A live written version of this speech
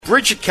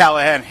Bridget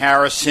Callahan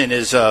Harrison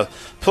is a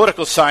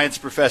political science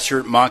professor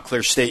at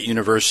Montclair State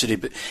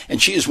University,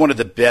 and she is one of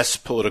the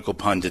best political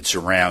pundits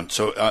around.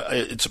 So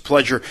it's a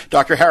pleasure.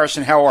 Dr.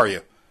 Harrison, how are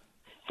you?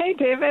 Hey,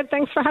 David.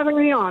 Thanks for having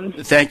me on.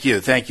 Thank you.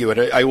 And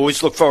I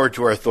always look forward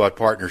to our thought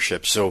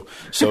partnership. So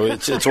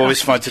it's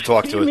always fun to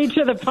talk to. Me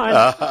to the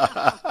punch.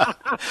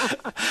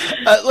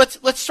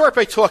 Let's start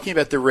by talking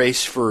about the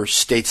race for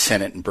state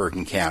senate in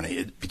Bergen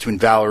County between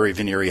Valerie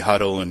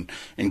Venneri-Huddle and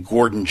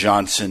Gordon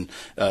Johnson.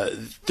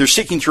 They're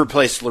seeking to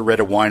replace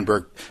Loretta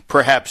Weinberg,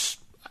 perhaps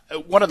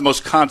one of the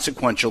most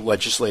consequential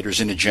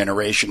legislators in a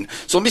generation.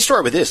 So let me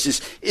start with this: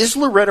 is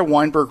Loretta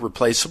Weinberg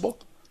replaceable?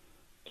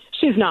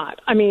 She's not.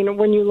 I mean,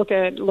 when you look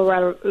at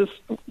Loretta's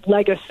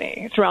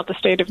legacy throughout the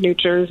state of New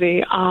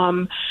Jersey,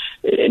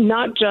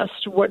 not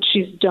just what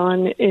she's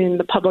done in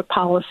the public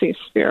policy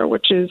sphere,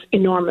 which is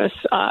enormous.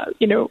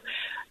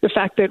 The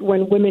fact that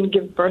when women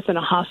give birth in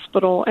a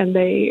hospital and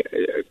they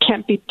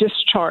can't be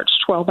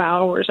discharged 12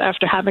 hours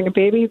after having a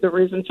baby, the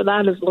reason for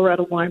that is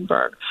Loretta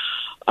Weinberg.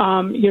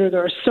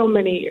 There are so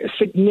many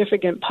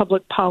significant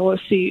public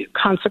policy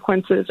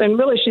consequences, and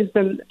really she's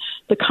been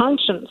the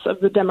conscience of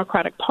the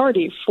Democratic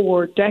Party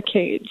for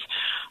decades.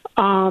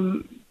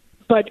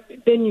 But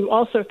then you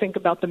also think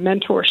about the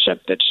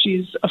mentorship that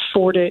she's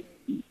afforded,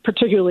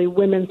 particularly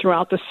women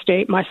throughout the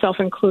state, myself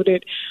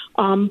included,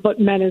 but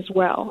men as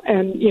well.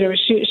 And,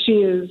 she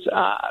is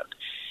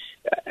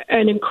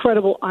an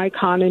incredible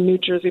icon in New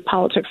Jersey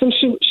politics, and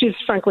she's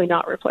frankly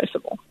not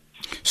replaceable.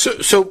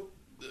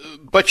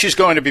 But she's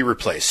going to be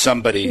replaced.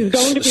 Somebody's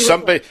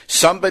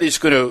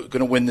going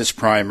to win this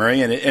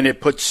primary, and it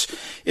puts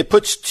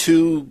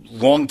two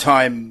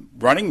longtime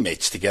running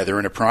mates together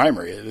in a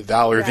primary: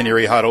 Valerie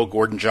Venneri-Huddle,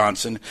 Gordon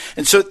Johnson.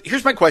 And so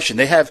here's my question: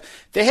 they have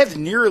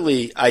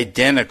nearly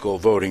identical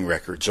voting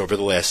records over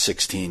the last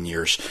 16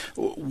 years.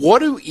 What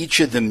do each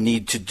of them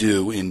need to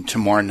do in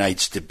tomorrow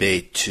night's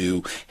debate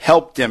to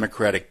help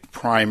Democratic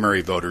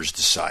primary voters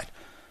decide?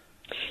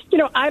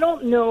 I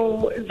don't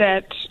know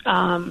that.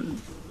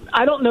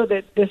 I don't know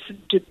that this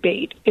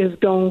debate is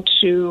going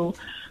to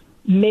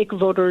make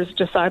voters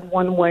decide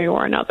one way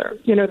or another.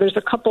 There's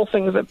a couple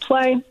things at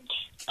play.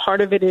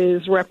 Part of it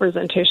is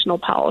representational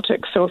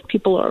politics. So if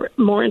people are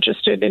more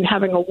interested in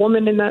having a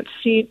woman in that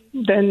seat,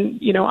 then,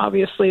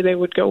 obviously they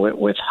would go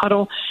with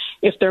Huddle.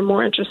 If they're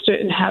more interested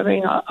in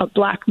having a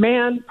black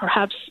man,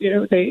 perhaps,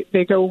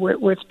 they go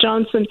with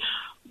Johnson.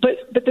 But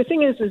the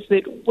thing is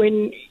that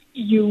when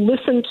you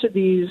listen to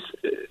these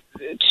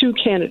two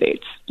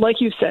candidates,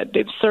 like you said,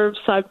 they've served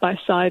side by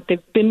side,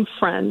 they've been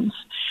friends,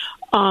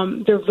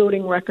 their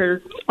voting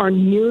records are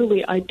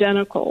nearly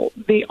identical.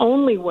 The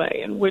only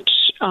way in which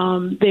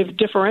they've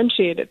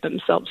differentiated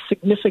themselves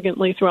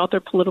significantly throughout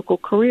their political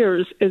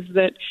careers is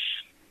that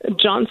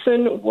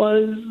Johnson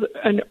was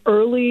an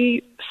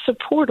early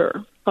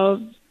supporter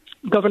of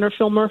Governor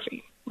Phil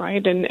Murphy,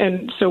 right?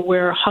 And so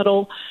where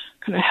Huddle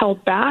kind of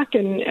held back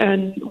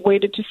and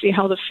waited to see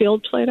how the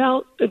field played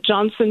out,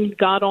 Johnson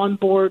got on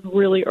board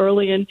really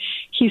early, and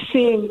he's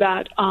seeing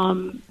that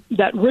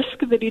that risk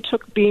that he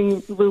took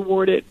being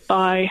rewarded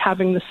by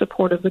having the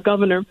support of the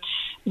governor.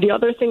 The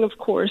other thing, of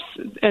course,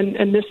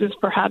 and this is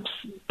perhaps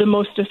the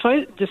most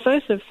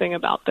decisive thing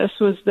about this,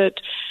 was that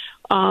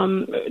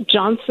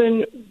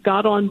Johnson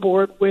got on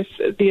board with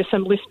the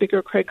Assembly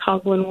Speaker Craig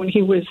Coughlin when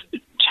he was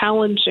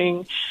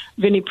challenging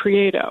Vinnie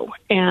Prieto,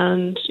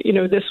 and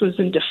this was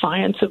in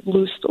defiance of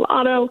Lou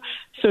Stellato.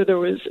 So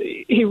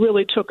he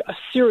really took a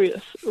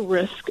serious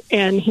risk,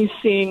 and he's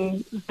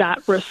seeing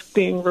that risk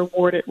being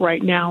rewarded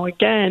right now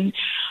again.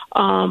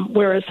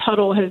 Whereas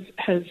Huddle has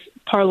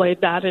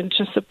parlayed that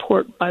into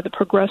support by the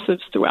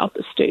progressives throughout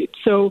the state.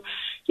 So,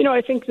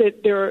 I think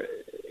that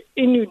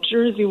in New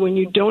Jersey, when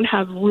you don't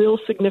have real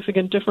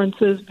significant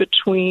differences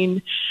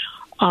between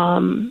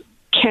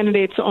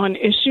candidates on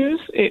issues,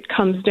 it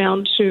comes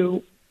down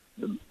to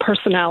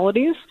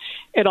personalities.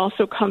 It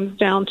also comes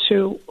down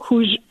to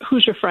who's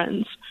your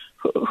friends,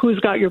 who's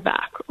got your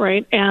back,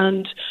 right?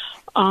 And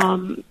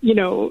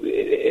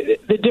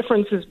the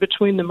differences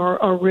between them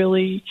are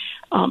really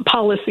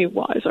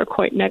policy-wise are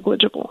quite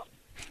negligible.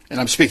 And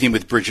I'm speaking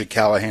with Bridget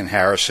Callahan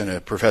Harrison, a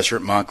professor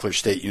at Montclair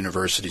State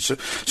University.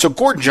 So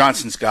Gordon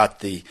Johnson's got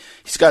the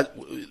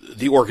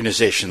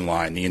organization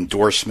line, the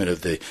endorsement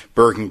of the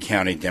Bergen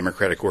County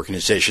Democratic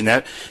Organization.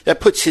 That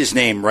puts his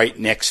name right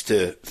next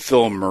to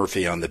Phil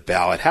Murphy on the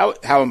ballot.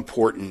 How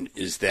important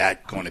is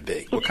that going to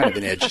be? What kind of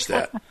an edge is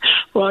that?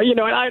 Well,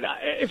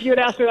 if you had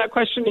asked me that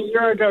question a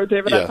year ago,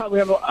 David, I'd probably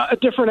have a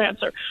different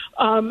answer.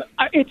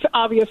 It's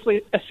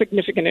obviously a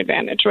significant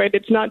advantage, right?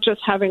 It's not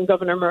just having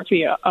Governor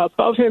Murphy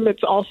above him.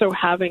 It's also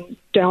having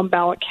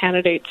down-ballot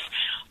candidates,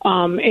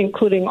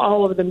 including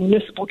all of the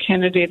municipal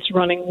candidates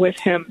running with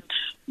him.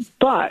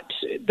 But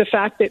the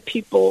fact that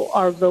people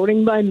are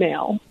voting by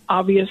mail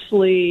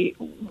obviously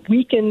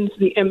weakens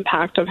the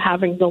impact of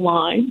having the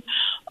line.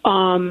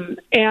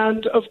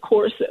 And of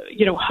course,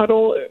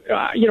 Huddle,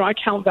 I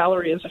count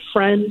Valerie as a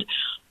friend.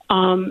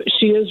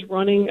 She is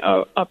running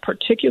a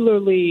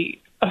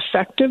particularly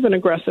effective and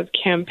aggressive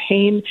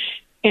campaign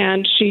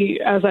And she,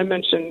 as I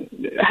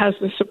mentioned, has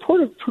the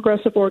support of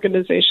progressive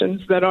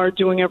organizations that are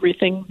doing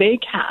everything they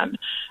can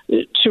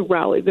to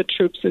rally the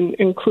troops,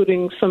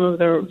 including some of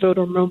their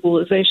voter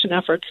mobilization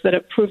efforts that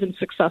have proven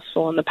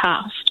successful in the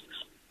past.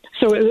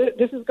 So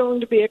this is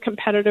going to be a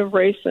competitive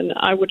race, and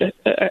I would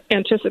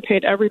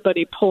anticipate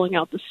everybody pulling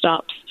out the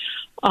stops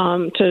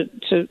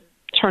to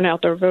turn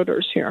out their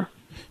voters here.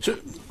 So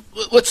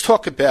let's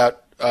talk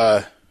about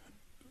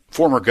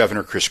former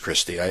Governor Chris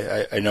Christie.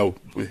 I know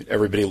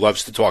everybody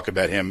loves to talk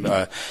about him.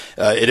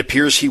 It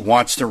appears he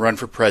wants to run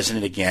for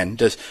president again.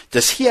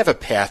 Does he have a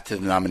path to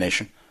the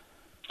nomination?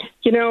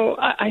 You know,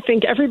 I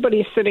think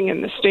everybody sitting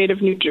in the state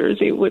of New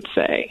Jersey would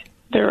say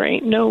there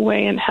ain't no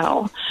way in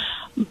hell.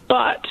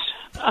 But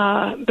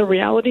the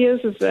reality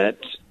is that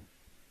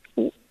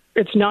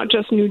it's not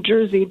just New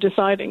Jersey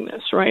deciding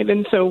this, right?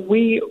 And so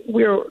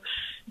we're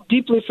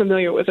deeply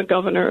familiar with a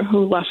governor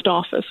who left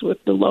office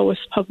with the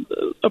lowest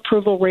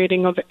approval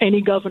rating of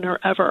any governor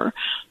ever,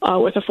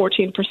 with a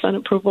 14%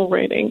 approval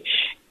rating.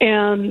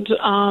 And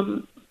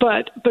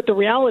but the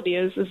reality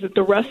is that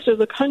the rest of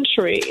the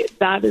country,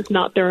 that is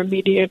not their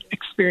immediate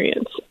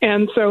experience.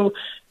 And so,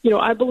 you know,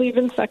 I believe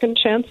in second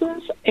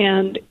chances.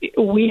 And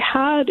we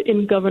had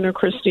in Governor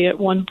Christie at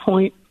one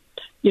point,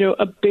 you know,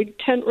 a big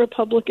tent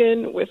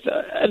Republican with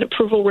an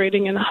approval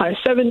rating in the high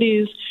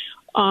 70s,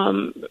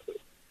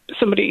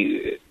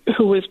 somebody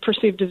who was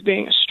perceived as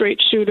being a straight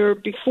shooter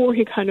before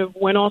he kind of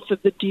went off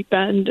at the deep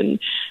end and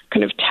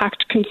kind of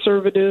tacked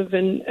conservative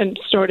and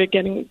started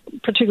getting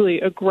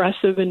particularly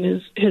aggressive in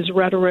his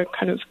rhetoric,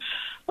 kind of,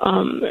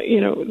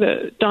 you know,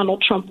 the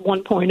Donald Trump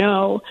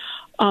 1.0,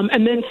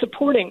 and then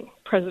supporting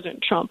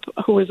President Trump,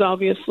 who was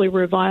obviously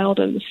reviled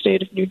in the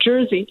state of New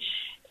Jersey.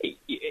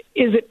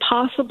 Is it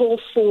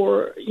possible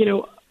for, you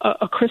know,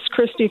 a Chris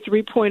Christie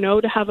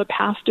 3.0 to have a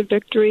path to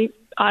victory?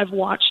 I've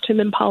watched him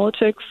in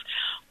politics.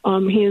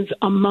 He is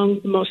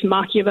among the most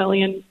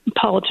Machiavellian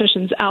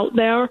politicians out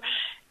there,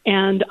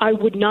 and I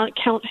would not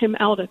count him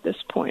out at this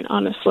point,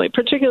 honestly,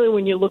 particularly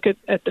when you look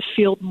at the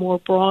field more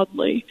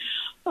broadly.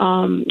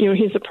 You know,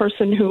 he's a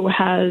person who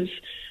has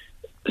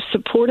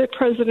supported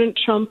President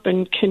Trump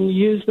and can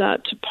use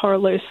that to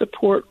parlay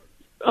support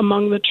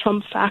among the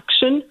Trump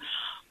faction,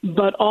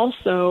 but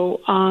also,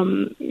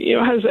 you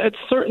know, has at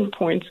certain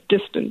points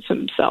distanced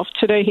himself.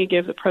 Today he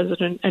gave the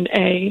president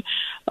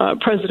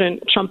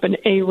President Trump an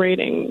A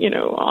rating, you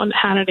know, on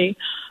Hannity.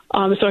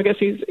 So I guess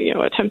he's, you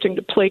know, attempting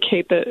to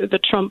placate the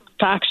Trump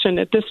faction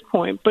at this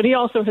point. But he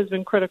also has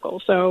been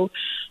critical. So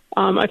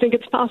I think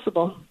it's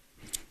possible.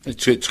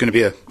 It's going to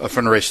be a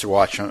fun race to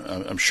watch,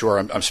 I'm sure.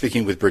 I'm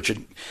speaking with Bridget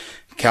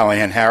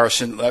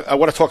Callahan-Harrison. I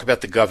want to talk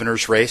about the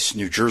governor's race.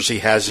 New Jersey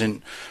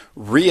hasn't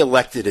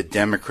re-elected a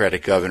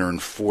Democratic governor in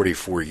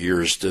 44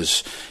 years.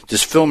 Does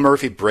Phil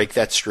Murphy break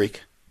that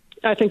streak?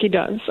 I think he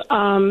does.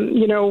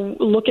 You know,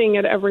 looking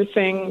at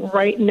everything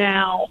right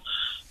now,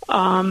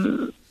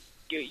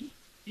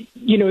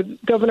 you know,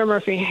 Governor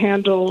Murphy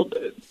handled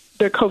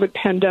the COVID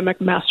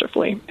pandemic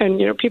masterfully. And,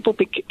 you know, people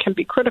can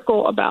be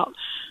critical about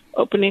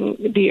opening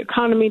the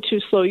economy too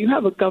slow. You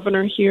have a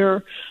governor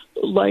here,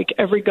 like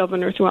every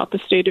governor throughout the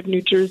state of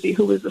New Jersey,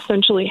 who was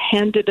essentially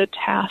handed a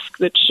task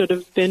that should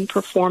have been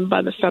performed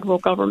by the federal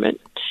government.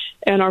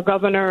 And our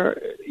governor,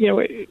 you know,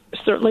 it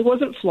certainly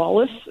wasn't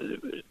flawless.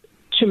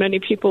 Too many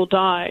people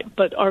died,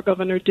 but our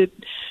governor did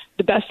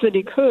the best that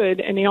he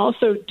could, and he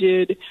also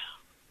did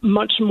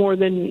much more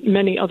than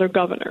many other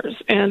governors.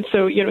 And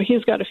so, you know,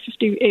 he's got a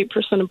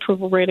 58%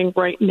 approval rating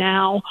right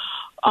now.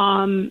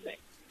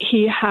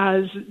 He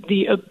has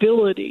the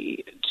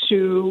ability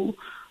to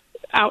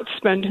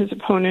outspend his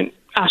opponent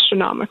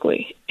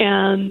astronomically.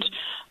 And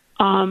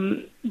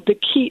the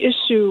key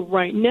issue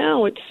right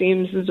now, it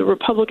seems, is the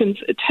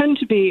Republicans tend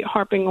to be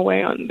harping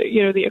away on,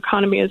 you know, the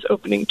economy is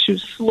opening too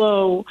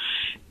slow.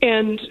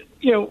 And,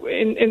 you know,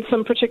 in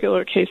some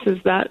particular cases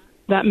that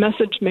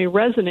message may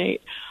resonate.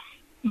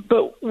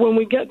 But when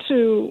we get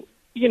to,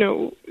 you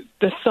know,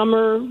 the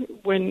summer,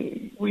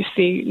 when we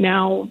see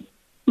now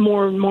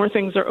more and more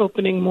things are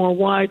opening more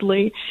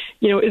widely,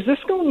 you know, is this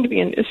going to be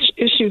an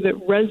issue that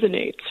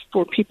resonates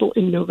for people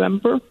in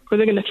November? Or are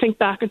they going to think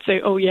back and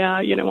say, oh,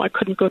 yeah, you know, I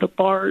couldn't go to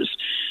bars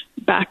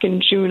back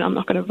in June, I'm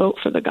not going to vote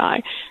for the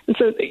guy? And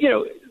so, you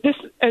know, this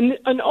and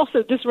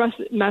also this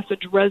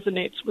message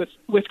resonates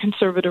with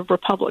conservative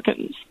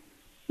Republicans.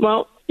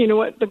 Well, you know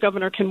what? The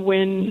governor can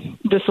win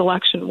this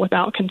election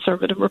without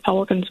conservative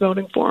Republicans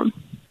voting for him.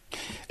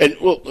 And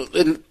well,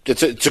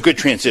 it's a good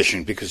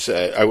transition because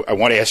I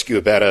want to ask you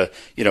about a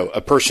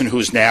person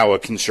who's now a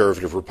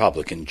conservative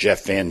Republican,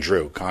 Jeff Van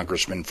Drew,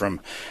 congressman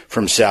from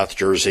South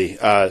Jersey.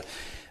 Well,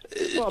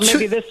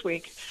 maybe this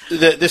week.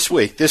 This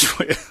week. That's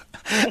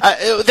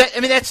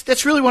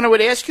really what I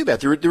would ask you about.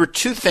 There were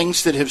two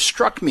things that have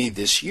struck me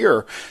this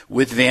year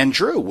with Van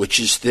Drew, which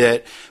is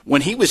that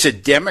when he was a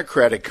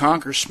Democratic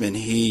congressman,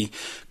 he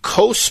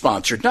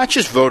co-sponsored, not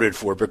just voted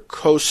for, but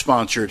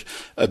co-sponsored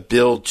a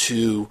bill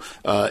to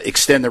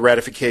extend the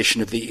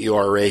ratification of the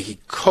ERA. He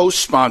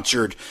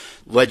co-sponsored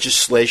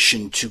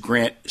legislation to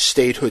grant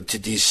statehood to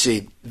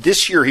D.C.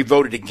 This year, he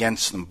voted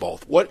against them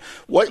both.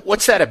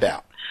 What's that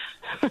about?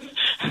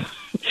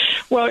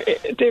 Well,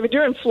 David,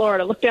 you're in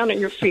Florida. Look down at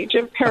your feet.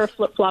 You have a pair of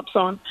flip-flops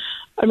on.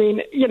 I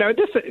mean,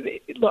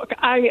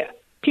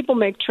 people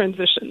make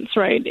transitions,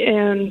 right?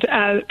 And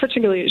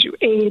particularly as you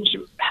age,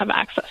 you have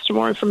access to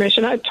more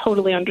information. I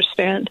totally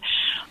understand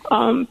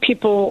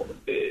people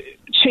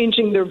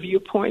changing their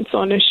viewpoints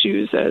on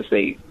issues as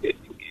they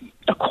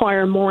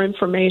acquire more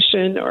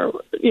information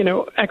or,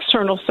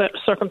 external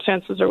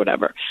circumstances or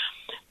whatever.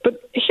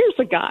 But here's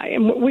a guy,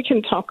 and we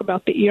can talk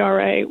about the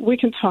ERA. We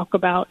can talk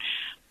about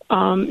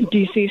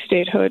D.C.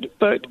 statehood,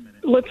 but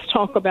let's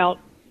talk about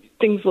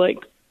things like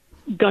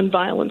gun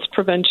violence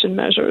prevention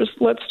measures.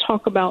 Let's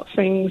talk about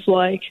things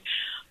like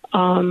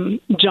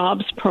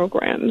jobs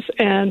programs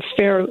and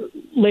fair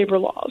labor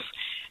laws.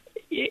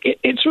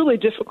 It's really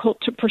difficult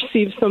to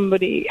perceive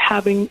somebody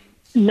having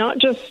not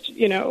just,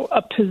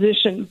 a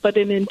position, but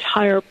an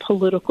entire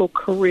political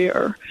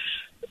career,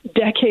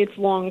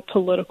 decades-long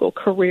political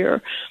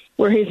career,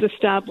 where he's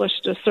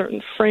established a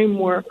certain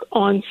framework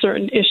on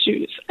certain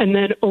issues, and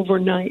then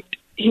overnight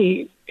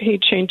he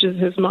changes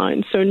his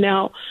mind. So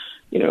now,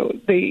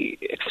 the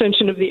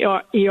extension of the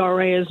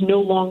ERA is no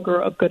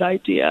longer a good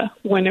idea.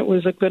 When it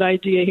was a good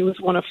idea, he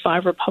was one of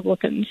 5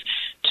 Republicans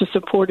to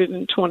support it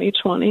in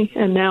 2020,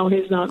 and now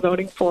he's not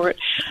voting for it.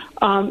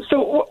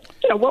 So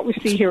what we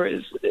see here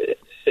is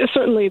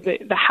certainly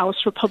the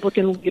House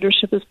Republican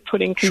leadership is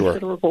putting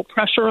considerable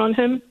pressure on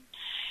him.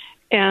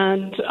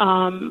 And,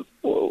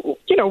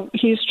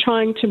 he's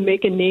trying to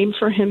make a name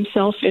for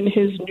himself in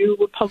his new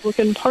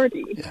Republican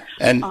Party. Yeah.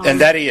 And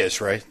that he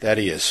is, right? That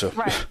he is. So,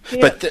 right.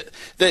 But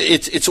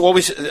it's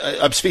always,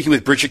 I'm speaking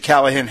with Bridget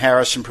Callahan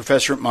Harrison,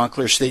 professor at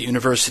Montclair State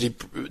University.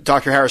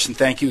 Dr. Harrison,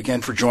 thank you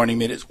again for joining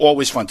me. It's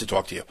always fun to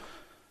talk to you.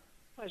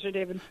 Pleasure,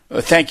 David.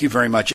 Thank you very much.